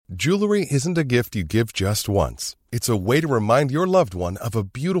Jewelry isn't a gift you give just once. It's a way to remind your loved one of a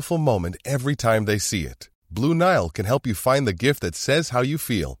beautiful moment every time they see it. Blue Nile can help you find the gift that says how you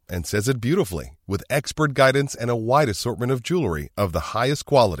feel and says it beautifully, with expert guidance and a wide assortment of jewelry of the highest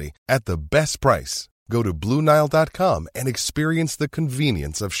quality at the best price. Go to BlueNile.com and experience the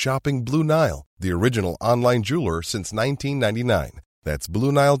convenience of shopping Blue Nile, the original online jeweler since 1999. That's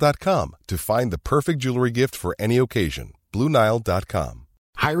BlueNile.com to find the perfect jewelry gift for any occasion. BlueNile.com.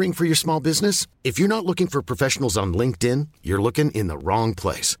 Hiring for your small business? If you're not looking for professionals on LinkedIn, you're looking in the wrong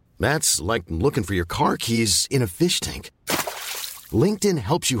place. That's like looking for your car keys in a fish tank. LinkedIn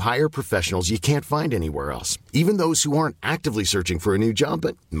helps you hire professionals you can't find anywhere else, even those who aren't actively searching for a new job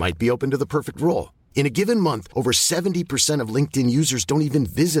but might be open to the perfect role. In a given month, over 70% of LinkedIn users don't even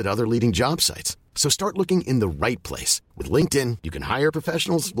visit other leading job sites. So start looking in the right place. With LinkedIn, you can hire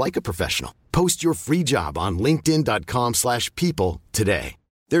professionals like a professional. Post your free job on linkedin.com/people today.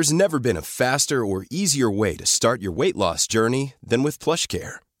 There's never been a faster or easier way to start your weight loss journey than with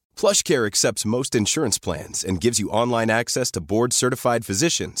PlushCare. PlushCare accepts most insurance plans and gives you online access to board-certified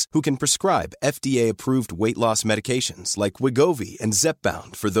physicians who can prescribe FDA-approved weight loss medications like Wegovy and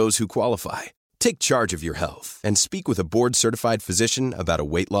Zepbound for those who qualify. Take charge of your health and speak with a board-certified physician about a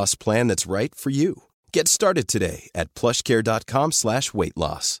weight loss plan that's right for you. Get started today at plushcare.com/weight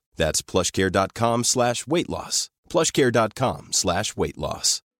loss. That's plushcare.com/weight loss. plushcare.com/weight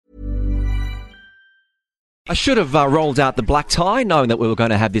loss. I should have rolled out the black tie, knowing that we were going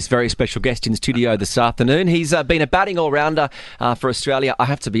to have this very special guest in studio this afternoon. He's been a batting all-rounder for Australia. I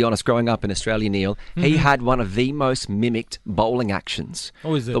have to be honest, growing up in Australia, Neil, he had one of the most mimicked bowling actions.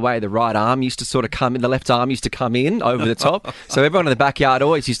 Oh, is it? The way the right arm used to sort of come in, the left arm used to come in over the top. So everyone in the backyard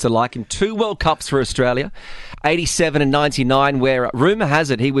always used to like him. 2 World Cups for Australia, 87 and 99, where rumour has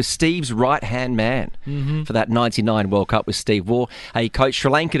it he was Steve's right-hand man for that 99 World Cup with Steve Waugh. He coached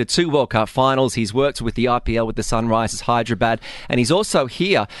Sri Lanka to 2 World Cup finals. He's worked with the IPL with the Sunrisers Hyderabad, and he's also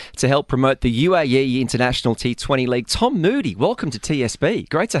here to help promote the UAE International T20 League. Tom Moody, welcome to TSB.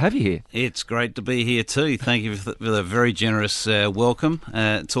 Great to have you here. It's great to be here too. Thank you for the very generous welcome.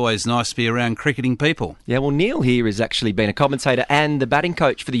 It's always nice to be around cricketing people. Yeah, well, Neil here has actually been a commentator and the batting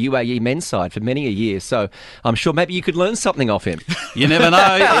coach for the UAE men's side for many a year, so I'm sure maybe you could learn something off him. You never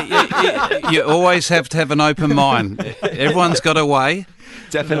know. You always have to have an open mind. Everyone's got a way.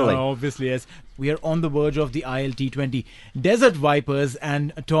 Definitely. No, obviously, yes. We are on the verge of the ILT20. Desert Vipers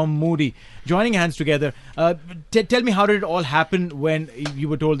and Tom Moody joining hands together. Tell me, how did it all happen when you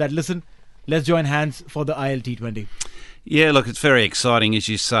were told that, listen, let's join hands for the ILT20? Yeah, look, it's very exciting, as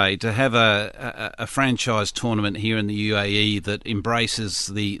you say, to have a franchise tournament here in the UAE that embraces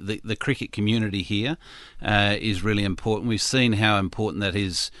the cricket community here is really important. We've seen how important that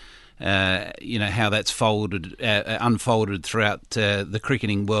is. How that's unfolded throughout the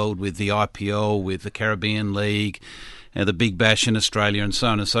cricketing world with the IPL, with the Caribbean League, the Big Bash in Australia, and so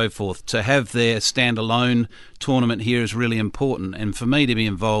on and so forth. To have their standalone tournament here is really important, and for me to be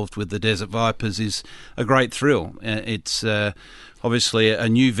involved with the Desert Vipers is a great thrill. It's obviously a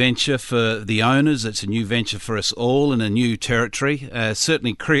new venture for the owners. It's a new venture for us all in a new territory.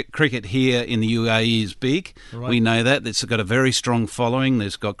 Certainly cricket here in the UAE is big. Right. We know that. It's got a very strong following.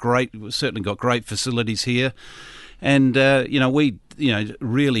 We've certainly got great facilities here. And, we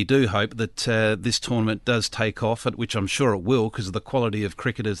really do hope that this tournament does take off, which I'm sure it will because of the quality of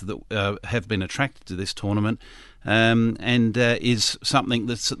cricketers that have been attracted to this tournament. And is something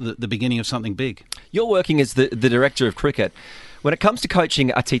that's the beginning of something big. You're working as the director of cricket. When it comes to coaching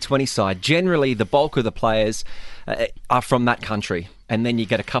a T20 side, generally the bulk of the players are from that country, and then you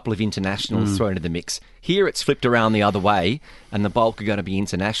get a couple of internationals thrown into the mix. Here it's flipped around the other way, and the bulk are going to be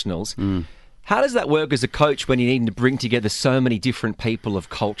internationals. How does that work as a coach when you need to bring together so many different people of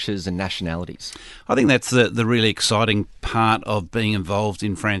cultures and nationalities? I think that's the really exciting part of being involved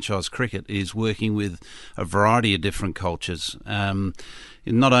in franchise cricket, is working with a variety of different cultures.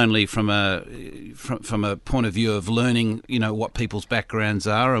 Not only from a point of view of learning, what people's backgrounds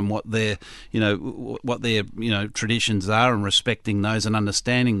are and what their traditions are, and respecting those and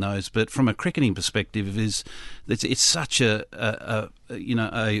understanding those, but from a cricketing perspective, it's such a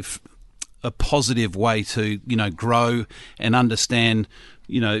positive way to grow and understand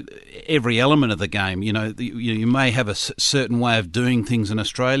every element of the game. You may have a certain way of doing things in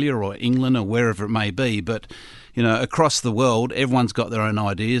Australia or England or wherever it may be, but across the world, everyone's got their own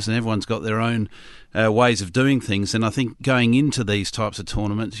ideas and everyone's got their own ways of doing things. And I think going into these types of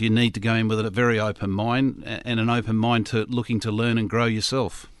tournaments, you need to go in with a very open mind and an open mind to looking to learn and grow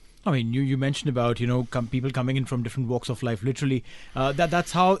yourself. I mean, you mentioned about people coming in from different walks of life. Literally,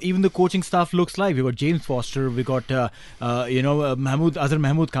 that's how even the coaching staff looks like. We got James Foster, we got Azhar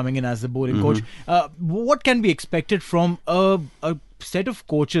Mahmood coming in as the bowling coach. What can be expected from a set of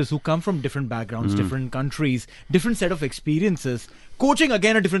coaches who come from different backgrounds, different countries, different set of experiences? Coaching,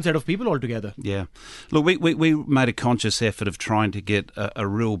 again, a different set of people altogether. Yeah. Look, we made a conscious effort of trying to get a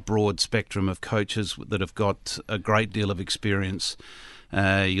real broad spectrum of coaches that have got a great deal of experience.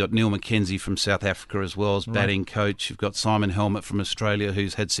 You got Neil McKenzie from South Africa as well as batting coach. You've got Simon Helmut from Australia,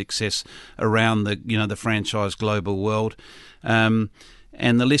 who's had success around the franchise global world.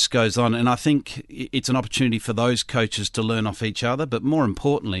 And the list goes on. And I think it's an opportunity for those coaches to learn off each other, but more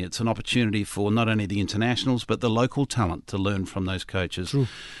importantly, it's an opportunity for not only the internationals but the local talent to learn from those coaches. True.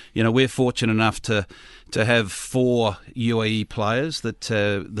 We're fortunate enough to have 4 UAE players that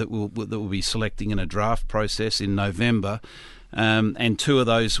will be selecting in a draft process in November. And 2 of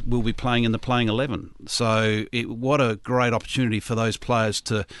those will be playing in the playing 11. So what a great opportunity for those players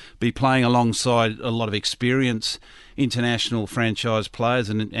to be playing alongside a lot of experienced international franchise players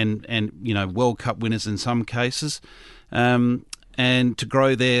and World Cup winners in some cases, and to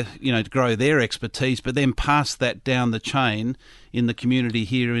grow their expertise, but then pass that down the chain in the community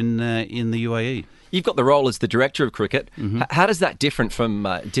here in the UAE. You've got the role as the director of cricket. How does that differ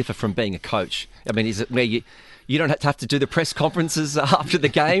from being a coach? I mean, is it where you don't have to do the press conferences after the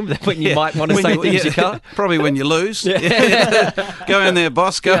game when you might want to say things you can't? Probably when you lose. Go in there,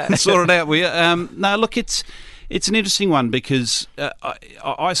 boss. Go and sort it out with you. No, look, it's an interesting one because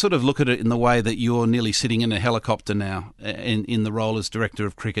I sort of look at it in the way that you're nearly sitting in a helicopter now in the role as director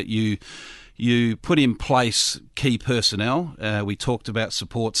of cricket. You put in place key personnel. We talked about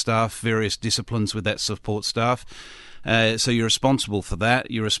support staff, various disciplines with that support staff. So you're responsible for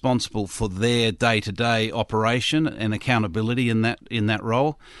that. You're responsible for their day-to-day operation and accountability in that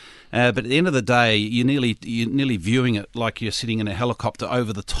role. But at the end of the day, you're nearly viewing it like you're sitting in a helicopter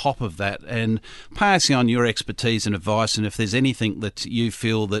over the top of that and passing on your expertise and advice. And if there's anything that you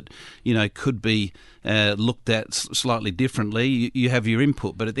feel that could be looked at slightly differently, you have your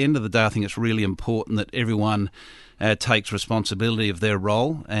input. But at the end of the day, I think it's really important that everyone takes responsibility of their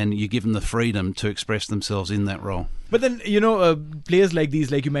role and you give them the freedom to express themselves in that role. But then, players like these,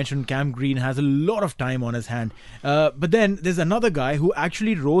 like you mentioned, Cam Green has a lot of time on his hand. But then there's another guy who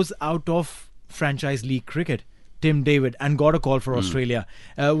actually rose out of franchise league cricket, Tim David, and got a call for Australia.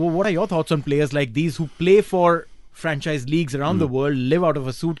 What are your thoughts on players like these who play for franchise leagues around the world, live out of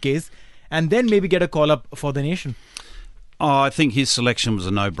a suitcase, and then maybe get a call up for the nation? I think his selection was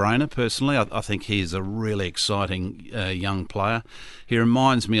a no-brainer, personally. I think he's a really exciting young player. He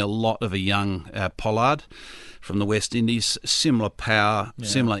reminds me a lot of a young Pollard from the West Indies. Similar power,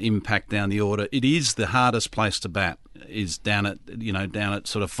 similar impact down the order. It is the hardest place to bat, is down at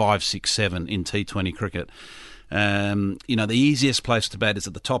sort of 5, 6, 7 in T20 cricket. The easiest place to bat is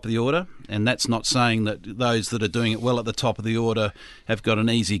at the top of the order, and that's not saying that those that are doing it well at the top of the order have got an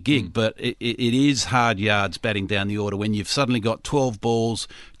easy gig, but it is hard yards batting down the order when you've suddenly got 12 balls,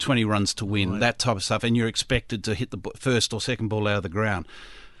 20 runs to win, that type of stuff, and you're expected to hit the first or second ball out of the ground.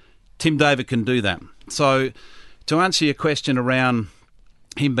 Tim David can do that. So to answer your question around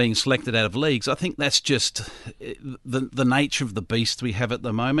him being selected out of leagues, I think that's just the nature of the beast we have at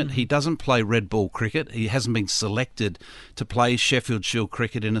the moment. He doesn't play red ball cricket. He hasn't been selected to play Sheffield Shield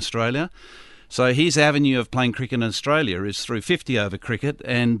cricket in Australia. So his avenue of playing cricket in Australia is through 50-over cricket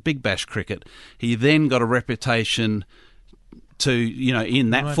and Big Bash cricket. He then got a reputation in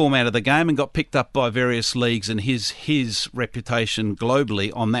that format of the game and got picked up by various leagues, and his reputation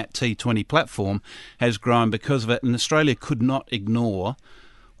globally on that T20 platform has grown because of it, and Australia could not ignore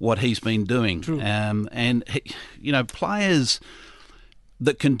what he's been doing. True. Players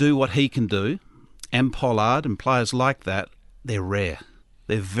that can do what he can do, and Pollard and players like that, they're rare.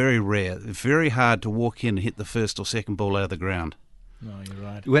 They're very rare. They're very hard to walk in and hit the first or second ball out of the ground. No, you're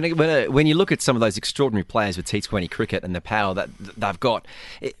right. When you look at some of those extraordinary players with T20 cricket and the power that they've got,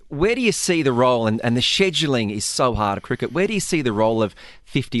 where do you see the role, and the scheduling is so hard at cricket, where do you see the role of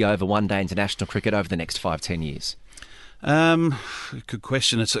 50-over one-day international cricket over the next 5-10 years? Good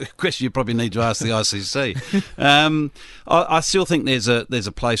question. It's a question you probably need to ask the ICC. I still think there's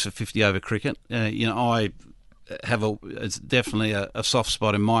a place for 50-over cricket. I have it's definitely a soft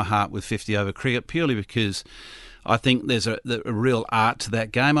spot in my heart with 50-over cricket, purely because I think there's a real art to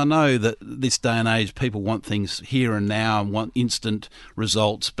that game. I know that this day and age people want things here and now and want instant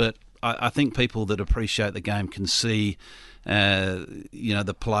results, but I think people that appreciate the game can see,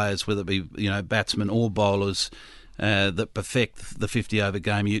 the players, whether it be batsmen or bowlers, that perfect the 50-over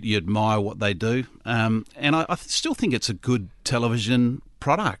game. You admire what they do, and I still think it's a good television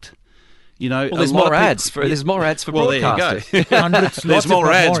product. Well, there's more ads for broadcasters. There you go. Hundreds, There's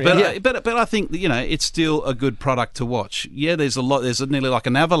more ads, yeah. but I think it's still a good product to watch. Yeah, there's nearly like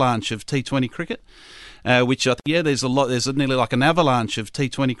an avalanche of T20 cricket, there's nearly like an avalanche of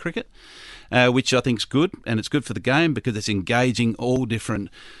T20 cricket, which I think is good, and it's good for the game because it's engaging all different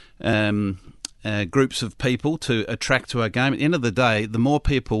groups of people to attract to our game. At the end of the day, the more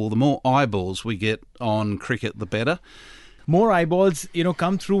people, the more eyeballs we get on cricket, the better. More eyeballs,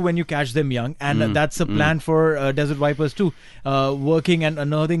 come through when you catch them young, and that's a plan for Desert Vipers too. Working and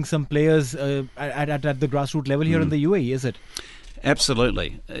unearthing some players at the grassroots level here in the UAE, is it?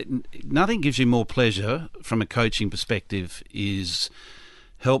 Absolutely. Nothing gives you more pleasure from a coaching perspective is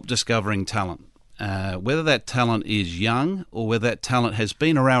help discovering talent. Whether that talent is young or whether that talent has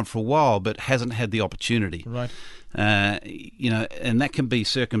been around for a while but hasn't had the opportunity. Right. And that can be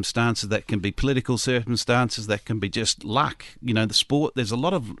circumstances, that can be political circumstances, that can be just luck. The sport, there's a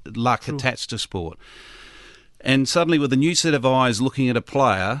lot of luck attached to sport. And suddenly with a new set of eyes looking at a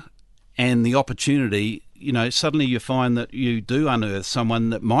player and the opportunity, suddenly you find that you do unearth someone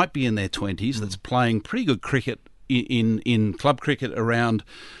that might be in their 20s that's playing pretty good cricket in club cricket around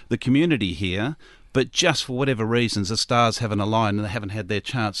the community here, but just for whatever reasons the stars haven't aligned and they haven't had their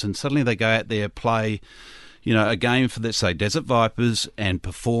chance, and suddenly they go out there, play a game for, let's say, Desert Vipers and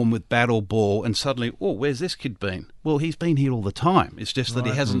perform with bat or ball, and suddenly, where's this kid been? Well, he's been here all the time. It's just that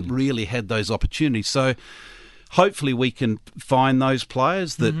he hasn't really had those opportunities. So hopefully we can find those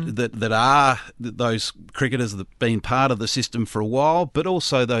players that are those cricketers that have been part of the system for a while, but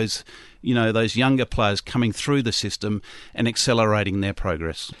also those younger players coming through the system and accelerating their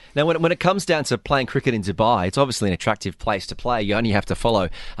progress. Now, when it comes down to playing cricket in Dubai, it's obviously an attractive place to play. You only have to follow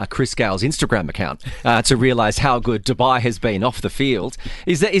Chris Gale's Instagram account to realise how good Dubai has been off the field.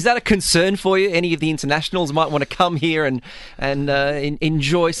 Is that a concern for you? Any of the internationals might want to come here and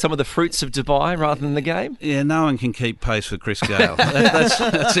enjoy some of the fruits of Dubai rather than the game? Yeah, no one can keep pace with Chris Gale.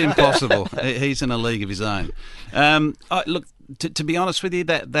 That's impossible. He's in a league of his own. Look, to be honest with you,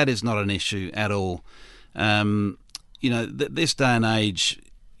 that is not an issue at all. This day and age,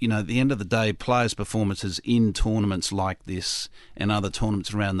 at the end of the day, players' performances in tournaments like this and other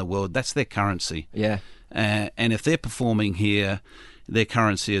tournaments around the world, that's their currency. Yeah. And if they're performing here, their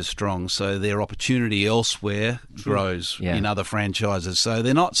currency is strong, so their opportunity elsewhere grows in other franchises. So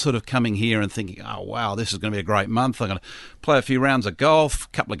they're not sort of coming here and thinking, oh, wow, this is going to be a great month. I'm going to play a few rounds of golf, a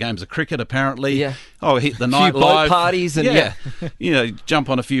couple of games of cricket, apparently. Yeah. Oh, hit the night live. Boat parties. And jump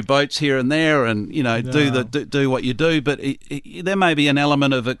on a few boats here and there and, do what you do. But there may be an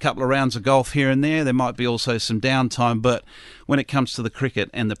element of a couple of rounds of golf here and there. There might be also some downtime, but when it comes to the cricket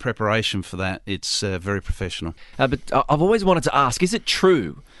and the preparation for that, it's very professional. But I've always wanted to ask, is it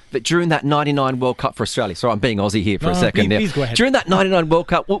true that during that 99 World Cup for Australia, sorry, I'm being Aussie here for a second now. Please go ahead. During that 99 World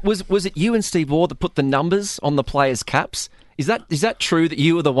Cup, was it you and Steve Waugh that put the numbers on the players' caps? Is that true that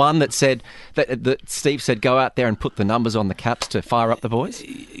you were the one that said that Steve said go out there and put the numbers on the caps to fire up the boys?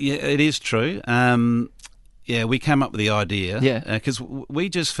 Yeah, it is true. We came up with the idea. Because we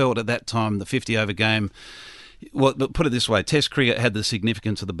just felt at that time the 50-over game. Well, put it this way: Test cricket had the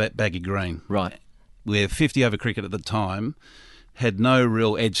significance of the baggy green, right? Where 50-over cricket at the time had no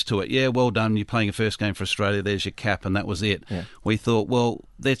real edge to it. Yeah, well done, you're playing a first game for Australia, there's your cap, and that was it. Yeah. We thought, well,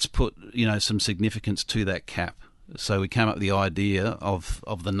 let's put some significance to that cap. So we came up with the idea of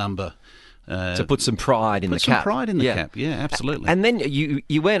the number. To put some pride in the cap. Put some pride in the cap, yeah, absolutely. And then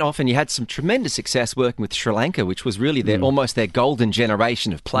you went off and you had some tremendous success working with Sri Lanka, which was really almost their golden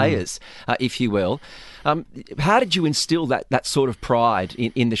generation of players, if you will. How did you instill that sort of pride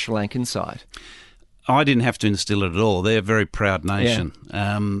in the Sri Lankan side? I didn't have to instill it at all. They're a very proud nation,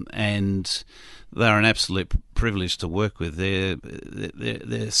 and they're an absolute privilege to work with.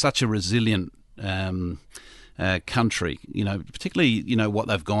 They're such a resilient country, particularly what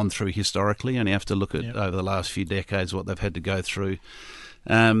they've gone through historically, and you have to look at over the last few decades what they've had to go through.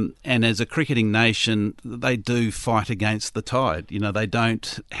 And as a cricketing nation, they do fight against the tide. They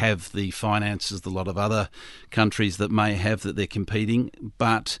don't have the finances that a lot of other countries that may have that they're competing,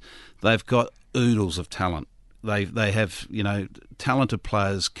 but they've got oodles of talent. They have, talented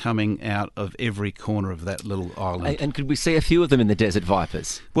players coming out of every corner of that little island. And could we see a few of them in the Desert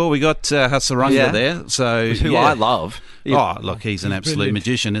Vipers? Well, we got Hasaranga there, so who I love. Oh, look, he's an absolute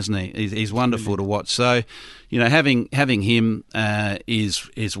magician, isn't he? He's wonderful to watch. So, having him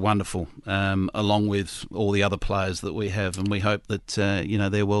is wonderful, along with all the other players that we have, and we hope that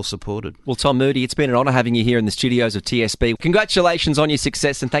they're well supported. Well, Tom Moody, it's been an honour having you here in the studios of TSB. Congratulations on your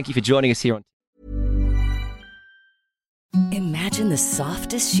success, and thank you for joining us here on. imagine the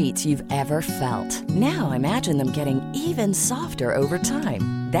softest sheets you've ever felt. Now imagine them getting even softer over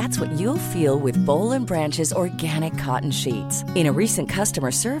time. That's what you'll feel with Boll & Branch's organic cotton sheets. In a recent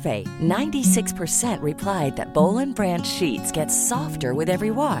customer survey, 96% replied that Boll & Branch sheets get softer with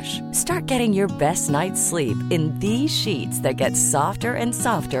every wash. Start getting your best night's sleep in these sheets that get softer and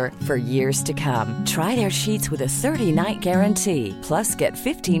softer for years to come. Try their sheets with a 30-night guarantee. Plus, get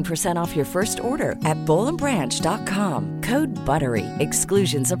 15% off your first order at bollandbranch.com. Code BUTTERY.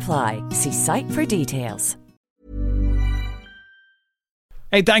 Exclusions apply. See site for details.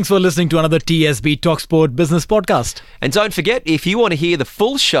 Hey, thanks for listening to another TSB TalkSport Business Podcast. And don't forget, if you want to hear the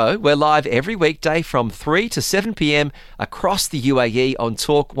full show, we're live every weekday from 3 to 7 p.m. across the UAE on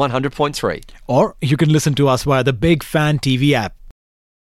Talk 100.3. Or you can listen to us via the Big Fan TV app.